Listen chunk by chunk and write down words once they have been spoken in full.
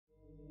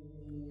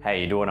How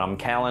you doing? I'm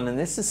Callan and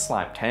this is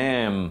Slapped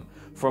Ham.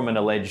 From an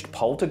alleged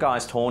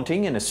poltergeist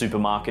haunting in a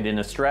supermarket in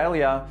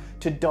Australia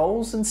to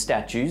dolls and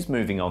statues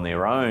moving on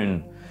their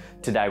own.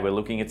 Today we're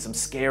looking at some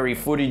scary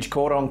footage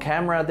caught on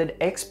camera that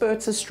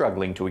experts are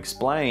struggling to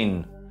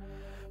explain.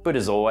 But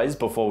as always,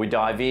 before we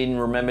dive in,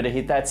 remember to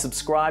hit that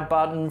subscribe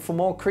button for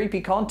more creepy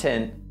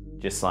content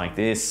just like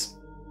this.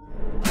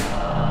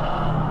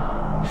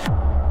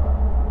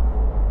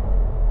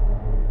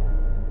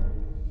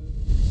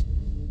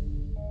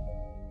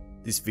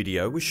 This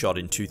video was shot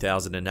in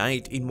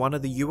 2008 in one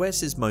of the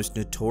US's most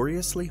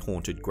notoriously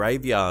haunted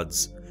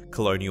graveyards,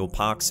 Colonial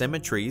Park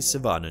Cemetery,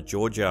 Savannah,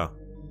 Georgia.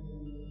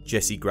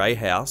 Jesse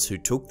Greyhouse, who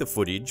took the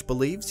footage,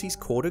 believes he's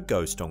caught a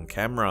ghost on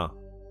camera.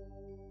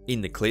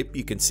 In the clip,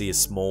 you can see a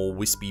small,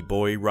 wispy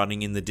boy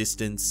running in the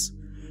distance.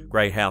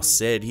 Greyhouse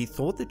said he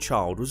thought the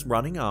child was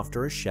running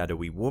after a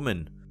shadowy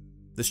woman.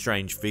 The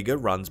strange figure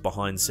runs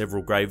behind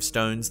several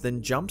gravestones,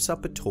 then jumps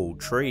up a tall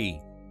tree.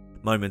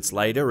 Moments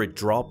later, it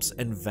drops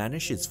and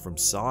vanishes from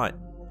sight.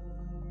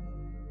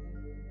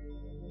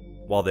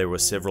 While there were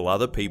several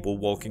other people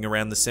walking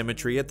around the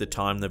cemetery at the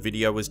time the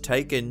video was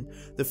taken,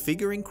 the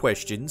figure in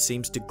question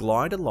seems to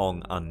glide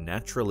along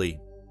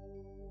unnaturally.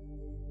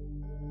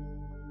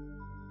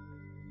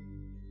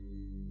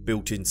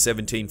 Built in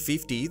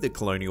 1750, the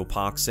Colonial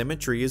Park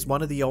Cemetery is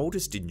one of the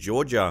oldest in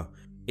Georgia.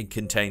 It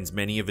contains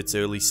many of its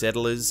early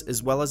settlers,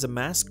 as well as a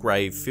mass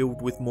grave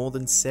filled with more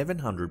than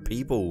 700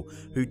 people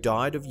who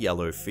died of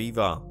yellow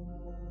fever.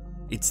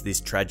 It's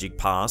this tragic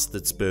past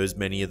that spurs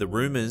many of the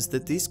rumours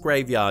that this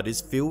graveyard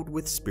is filled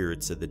with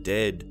spirits of the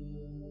dead.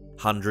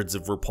 Hundreds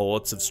of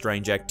reports of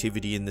strange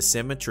activity in the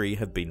cemetery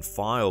have been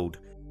filed,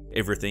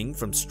 everything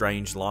from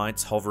strange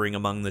lights hovering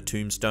among the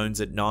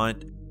tombstones at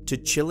night, to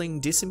chilling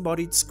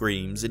disembodied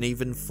screams and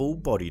even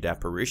full-bodied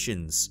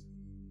apparitions.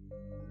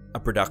 A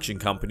production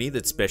company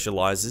that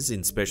specialises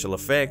in special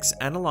effects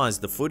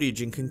analysed the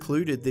footage and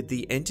concluded that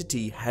the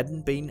entity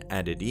hadn't been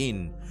added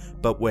in,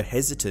 but were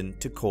hesitant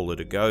to call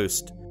it a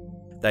ghost.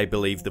 They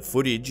believe the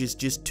footage is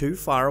just too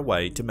far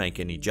away to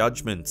make any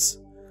judgments.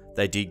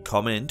 They did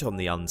comment on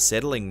the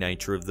unsettling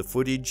nature of the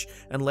footage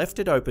and left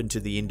it open to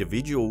the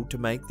individual to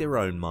make their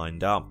own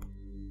mind up.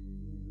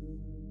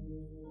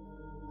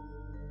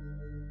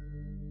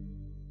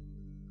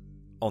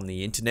 On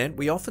the internet,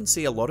 we often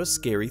see a lot of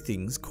scary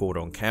things caught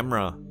on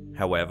camera.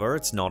 However,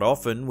 it's not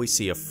often we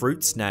see a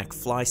fruit snack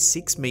fly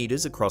 6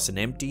 meters across an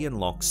empty and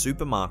locked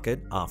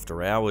supermarket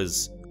after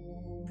hours.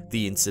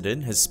 The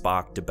incident has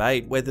sparked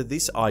debate whether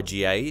this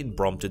IGA in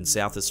Brompton,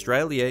 South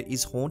Australia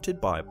is haunted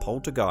by a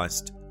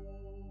poltergeist.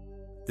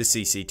 The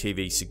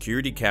CCTV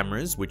security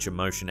cameras, which are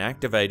motion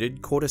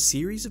activated, caught a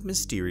series of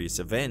mysterious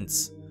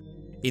events.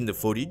 In the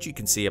footage, you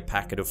can see a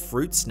packet of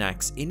fruit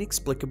snacks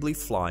inexplicably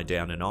fly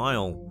down an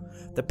aisle.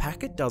 The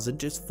packet doesn't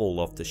just fall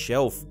off the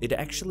shelf, it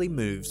actually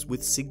moves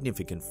with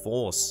significant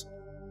force.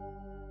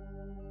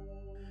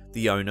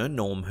 The owner,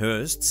 Norm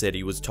Hurst, said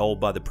he was told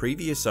by the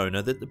previous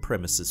owner that the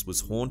premises was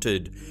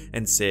haunted,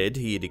 and said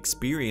he had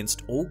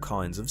experienced all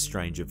kinds of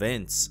strange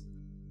events.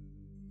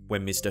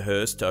 When Mr.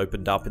 Hurst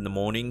opened up in the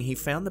morning, he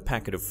found the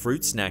packet of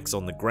fruit snacks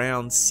on the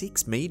ground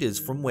 6 meters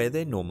from where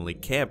they're normally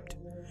kept.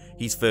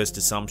 His first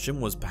assumption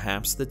was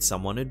perhaps that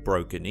someone had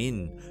broken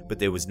in, but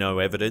there was no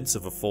evidence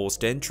of a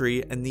forced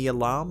entry and the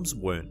alarms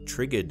weren't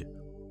triggered.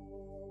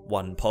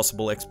 One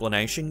possible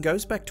explanation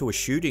goes back to a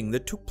shooting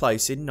that took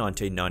place in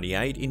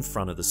 1998 in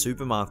front of the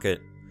supermarket.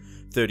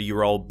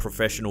 30-year-old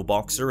professional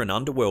boxer and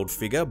underworld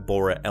figure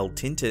Bora El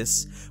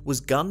Tintis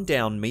was gunned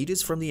down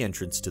meters from the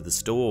entrance to the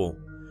store.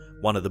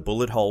 One of the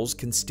bullet holes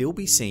can still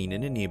be seen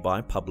in a nearby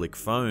public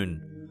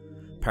phone.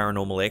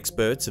 Paranormal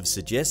experts have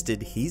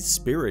suggested his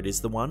spirit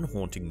is the one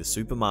haunting the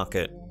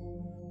supermarket.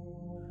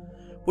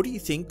 What do you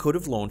think could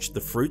have launched the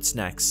fruit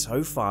snacks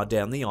so far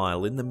down the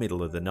aisle in the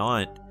middle of the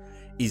night?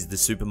 Is the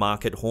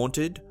supermarket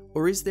haunted,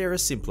 or is there a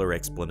simpler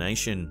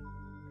explanation?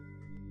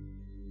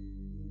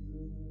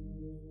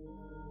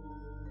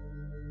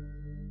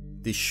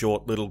 This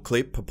short little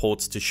clip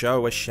purports to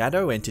show a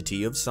shadow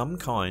entity of some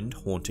kind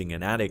haunting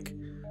an attic.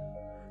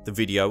 The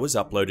video was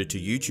uploaded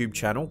to YouTube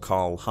channel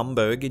Kyle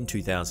Humberg in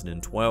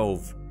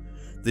 2012.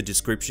 The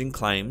description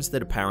claims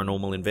that a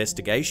paranormal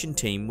investigation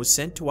team was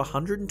sent to a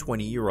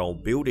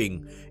 120-year-old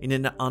building in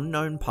an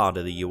unknown part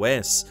of the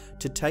US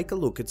to take a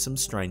look at some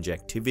strange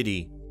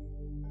activity.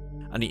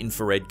 An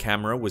infrared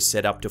camera was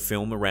set up to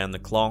film around the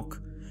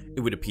clock.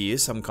 It would appear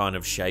some kind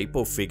of shape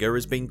or figure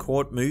has been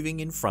caught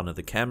moving in front of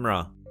the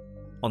camera.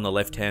 On the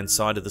left-hand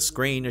side of the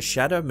screen, a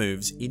shadow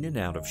moves in and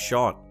out of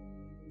shot.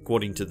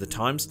 According to the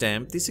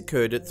timestamp, this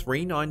occurred at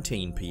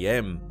 3:19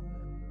 PM.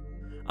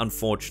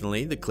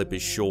 Unfortunately, the clip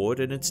is short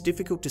and it's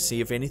difficult to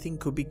see if anything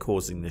could be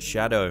causing the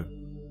shadow.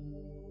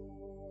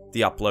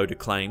 The uploader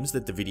claims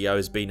that the video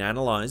has been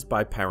analysed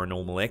by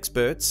paranormal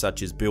experts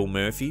such as Bill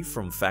Murphy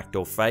from Fact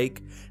or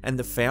Fake and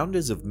the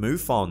founders of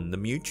MUFON, the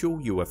Mutual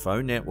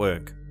UFO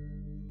Network.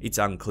 It's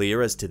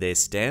unclear as to their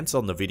stance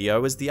on the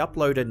video as the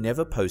uploader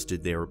never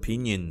posted their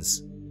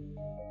opinions.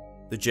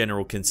 The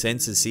general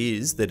consensus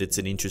is that it's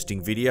an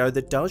interesting video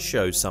that does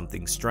show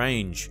something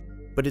strange.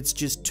 but it's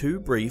just too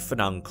brief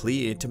and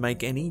unclear to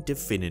make any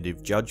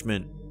definitive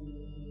judgment.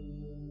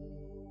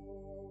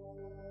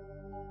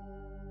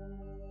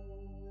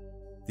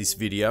 This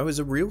video is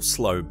a real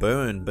slow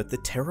burn, but the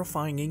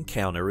terrifying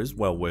encounter is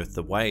well worth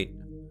the wait.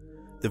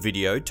 The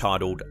video,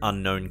 titled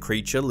 "Unknown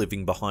Creature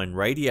Living Behind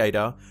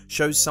Radiator,"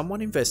 shows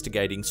someone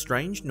investigating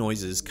strange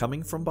noises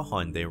coming from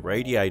behind their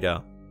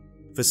radiator.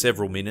 For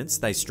several minutes,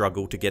 they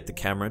struggle to get the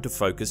camera to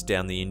focus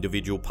down the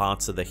individual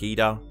parts of the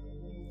heater.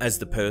 As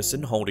the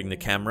person holding the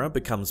camera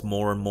becomes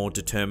more and more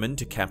determined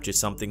to capture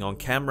something on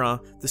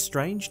camera, the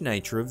strange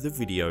nature of the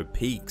video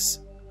peaks.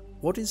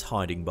 What is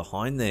hiding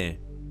behind there?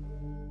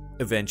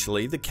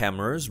 Eventually, the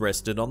camera is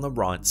rested on the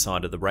right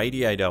side of the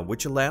radiator,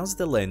 which allows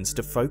the lens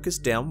to focus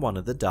down one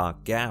of the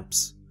dark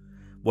gaps.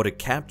 What it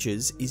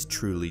captures is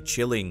truly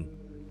chilling.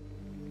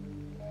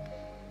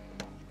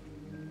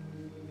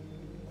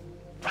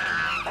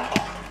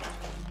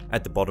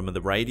 At the bottom of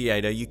the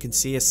radiator, you can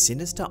see a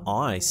sinister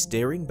eye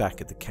staring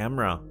back at the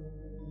camera.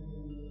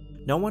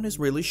 No one is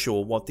really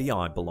sure what the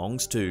eye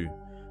belongs to.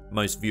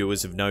 Most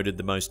viewers have noted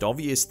the most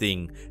obvious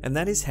thing, and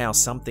that is how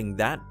something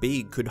that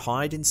big could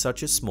hide in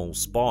such a small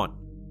spot.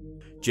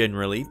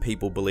 Generally,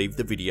 people believe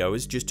the video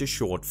is just a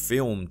short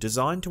film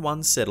designed to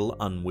unsettle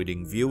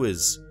unwitting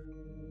viewers.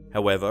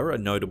 However, a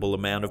notable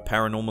amount of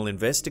paranormal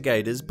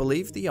investigators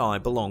believe the eye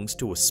belongs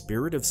to a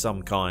spirit of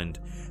some kind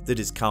that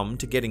has come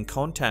to get in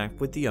contact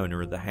with the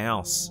owner of the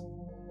house.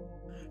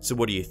 So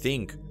what do you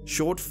think?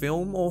 Short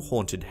film or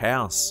haunted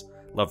house?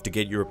 Love to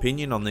get your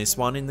opinion on this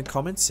one in the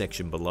comments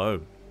section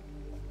below.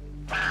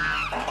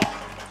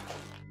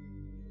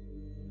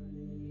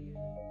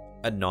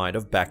 A night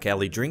of back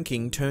alley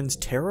drinking turns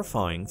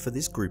terrifying for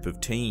this group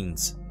of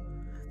teens.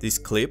 This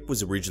clip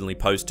was originally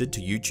posted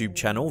to YouTube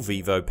channel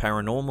Vivo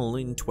Paranormal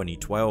in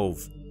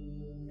 2012.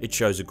 It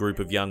shows a group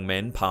of young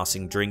men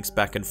passing drinks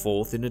back and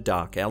forth in a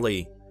dark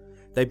alley.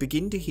 They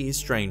begin to hear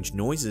strange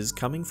noises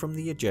coming from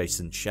the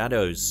adjacent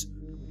shadows.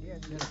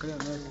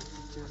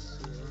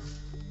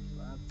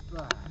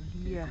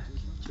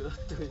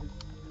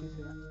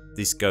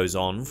 This goes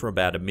on for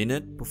about a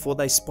minute before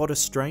they spot a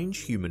strange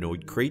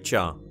humanoid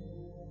creature.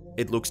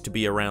 It looks to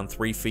be around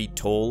 3 feet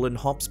tall and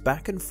hops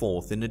back and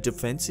forth in a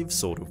defensive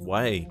sort of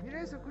way.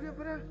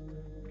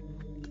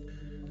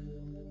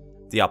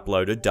 The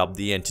uploader dubbed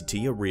the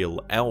entity a real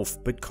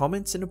elf, but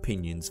comments and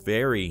opinions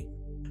vary.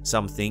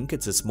 Some think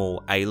it's a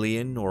small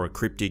alien or a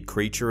cryptid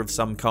creature of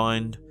some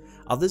kind.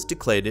 Others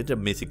declared it a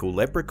mythical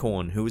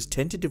leprechaun who was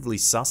tentatively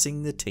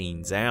sussing the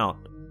teens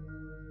out.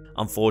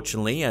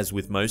 Unfortunately, as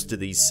with most of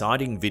these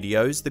sighting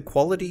videos, the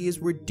quality is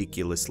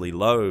ridiculously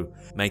low,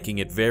 making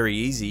it very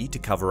easy to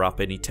cover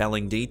up any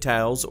telling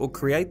details or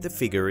create the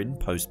figure in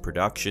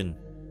post-production.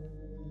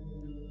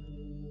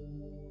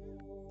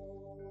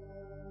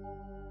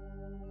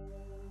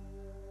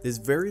 There's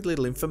very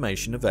little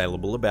information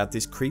available about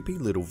this creepy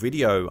little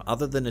video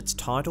other than its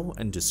title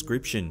and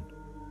description.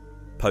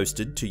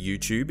 Posted to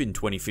YouTube in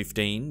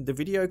 2015, the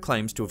video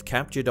claims to have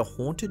captured a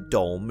haunted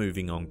doll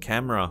moving on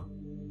camera.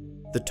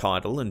 The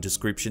title and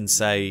description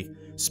say,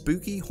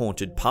 "Spooky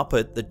haunted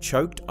puppet that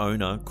choked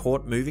owner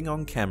caught moving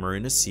on camera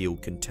in a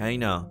sealed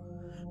container,"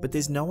 but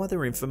there's no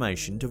other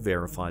information to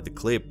verify the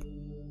clip.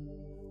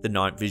 The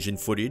night vision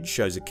footage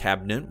shows a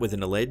cabinet with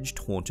an alleged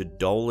haunted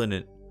doll in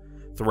it.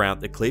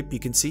 Throughout the clip, you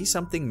can see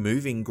something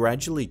moving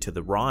gradually to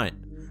the right.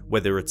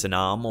 Whether it's an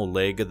arm or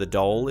leg of the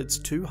doll, it's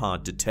too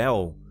hard to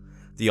tell.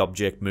 The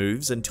object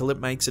moves until it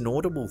makes an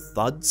audible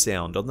thud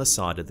sound on the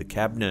side of the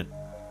cabinet.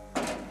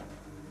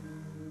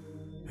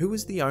 Who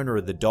is the owner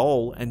of the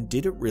doll, and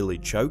did it really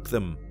choke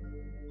them?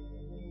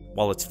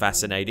 While it's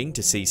fascinating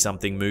to see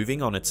something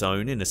moving on its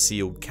own in a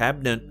sealed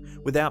cabinet,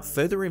 without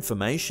further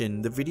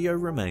information, the video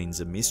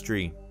remains a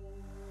mystery.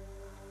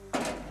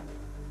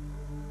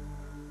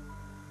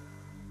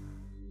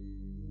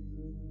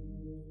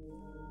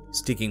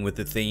 Sticking with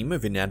the theme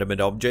of inanimate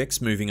objects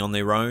moving on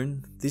their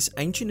own, this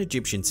ancient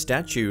Egyptian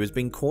statue has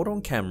been caught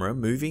on camera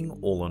moving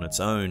all on its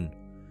own.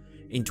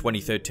 In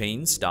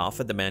 2013, staff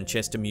at the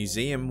Manchester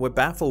Museum were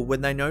baffled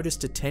when they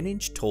noticed a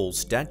 10-inch tall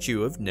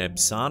statue of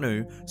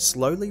Nebsanu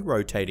slowly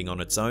rotating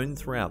on its own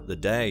throughout the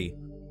day.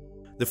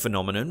 The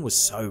phenomenon was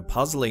so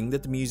puzzling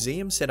that the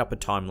museum set up a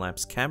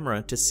time-lapse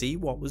camera to see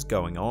what was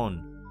going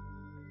on.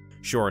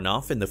 Sure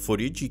enough, in the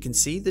footage you can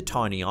see the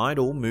tiny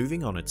idol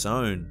moving on its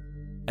own.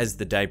 As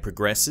the day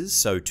progresses,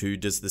 so too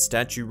does the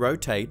statue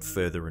rotate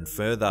further and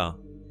further.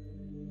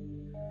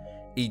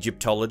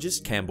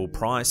 Egyptologist Campbell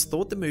Price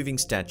thought the moving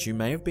statue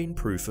may have been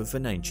proof of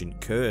an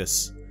ancient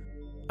curse.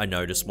 "I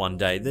noticed one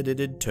day that it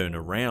had turned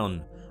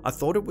around. I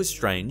thought it was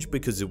strange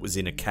because it was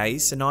in a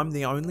case and I'm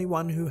the only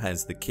one who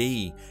has the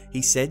key,"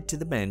 he said to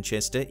the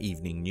Manchester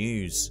Evening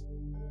News.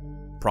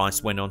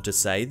 Price went on to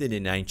say that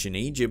in ancient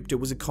Egypt it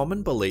was a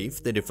common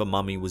belief that if a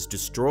mummy was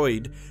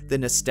destroyed,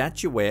 then a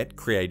statuette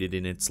created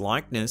in its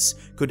likeness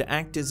could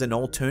act as an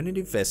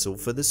alternative vessel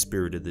for the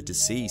spirit of the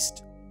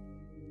deceased.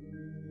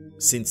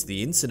 Since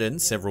the incident,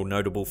 several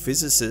notable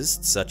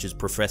physicists, such as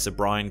Professor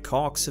Brian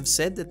Cox, have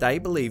said that they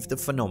believe the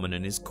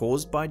phenomenon is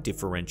caused by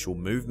differential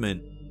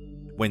movement.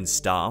 When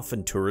staff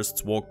and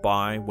tourists walk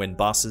by, when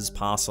buses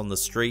pass on the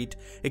street,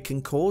 it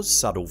can cause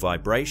subtle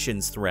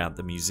vibrations throughout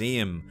the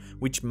museum,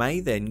 which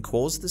may then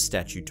cause the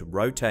statue to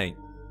rotate.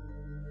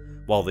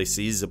 While this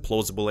is a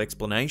plausible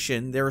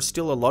explanation, there are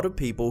still a lot of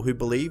people who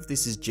believe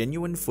this is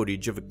genuine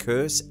footage of a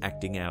curse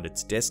acting out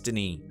its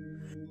destiny,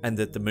 and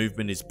that the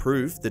movement is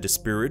proof that a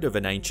spirit of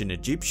an ancient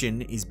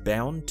Egyptian is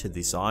bound to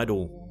this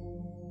idol.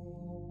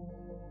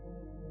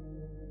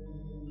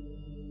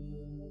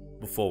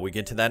 Before we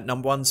get to that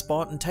number one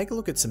spot and take a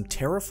look at some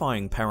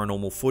terrifying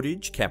paranormal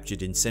footage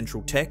captured in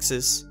Central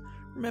Texas,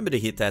 remember to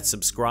hit that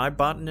subscribe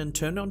button and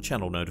turn on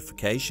channel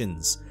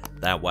notifications.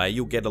 That way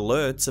you'll get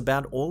alerts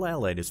about all our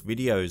latest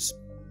videos.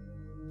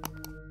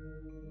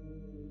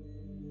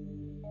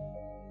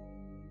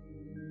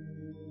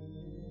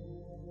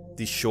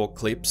 This short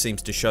clip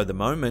seems to show the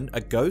moment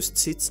a ghost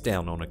sits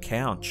down on a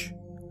couch.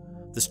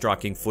 The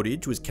striking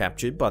footage was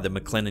captured by the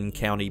McLennan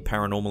County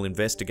Paranormal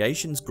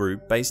Investigations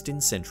Group based in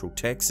Central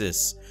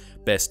Texas,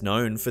 best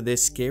known for their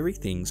scary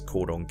things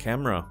caught on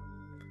camera.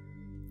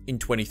 In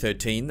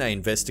 2013, they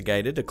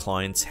investigated a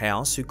client's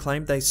house who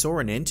claimed they saw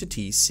an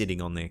entity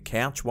sitting on their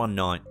couch one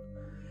night.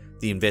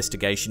 The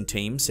investigation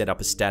team set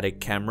up a static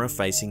camera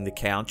facing the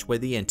couch where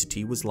the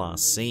entity was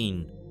last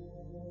seen.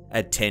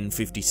 At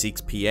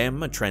 10:56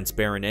 PM, a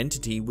transparent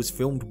entity was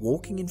filmed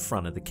walking in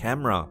front of the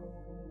camera.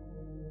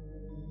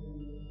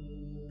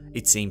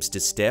 It seems to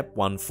step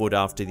 1 foot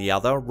after the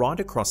other right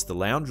across the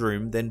lounge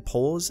room, then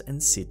pause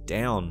and sit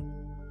down.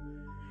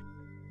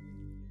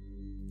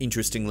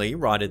 Interestingly,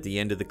 right at the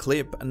end of the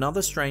clip,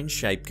 another strange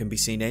shape can be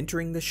seen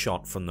entering the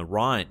shot from the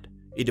right.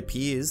 It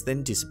appears,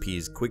 then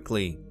disappears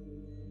quickly.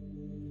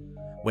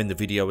 When the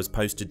video was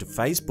posted to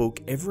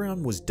Facebook,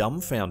 everyone was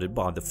dumbfounded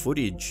by the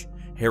footage,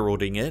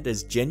 heralding it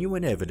as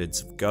genuine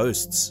evidence of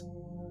ghosts.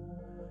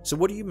 So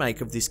what do you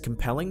make of this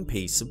compelling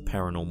piece of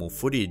paranormal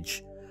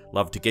footage?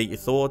 Love to get your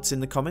thoughts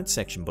in the comments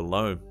section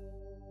below.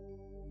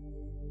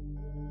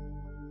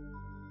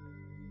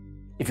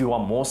 If you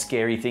want more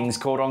scary things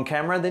caught on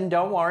camera, then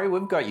don't worry,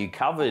 we've got you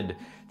covered.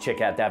 Check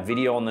out that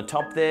video on the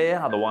top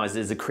there, otherwise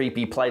there's a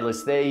creepy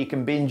playlist there you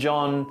can binge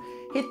on.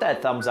 Hit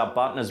that thumbs up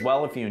button as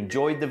well if you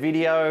enjoyed the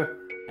video.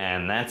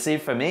 And that's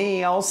it for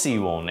me, I'll see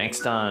you all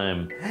next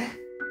time.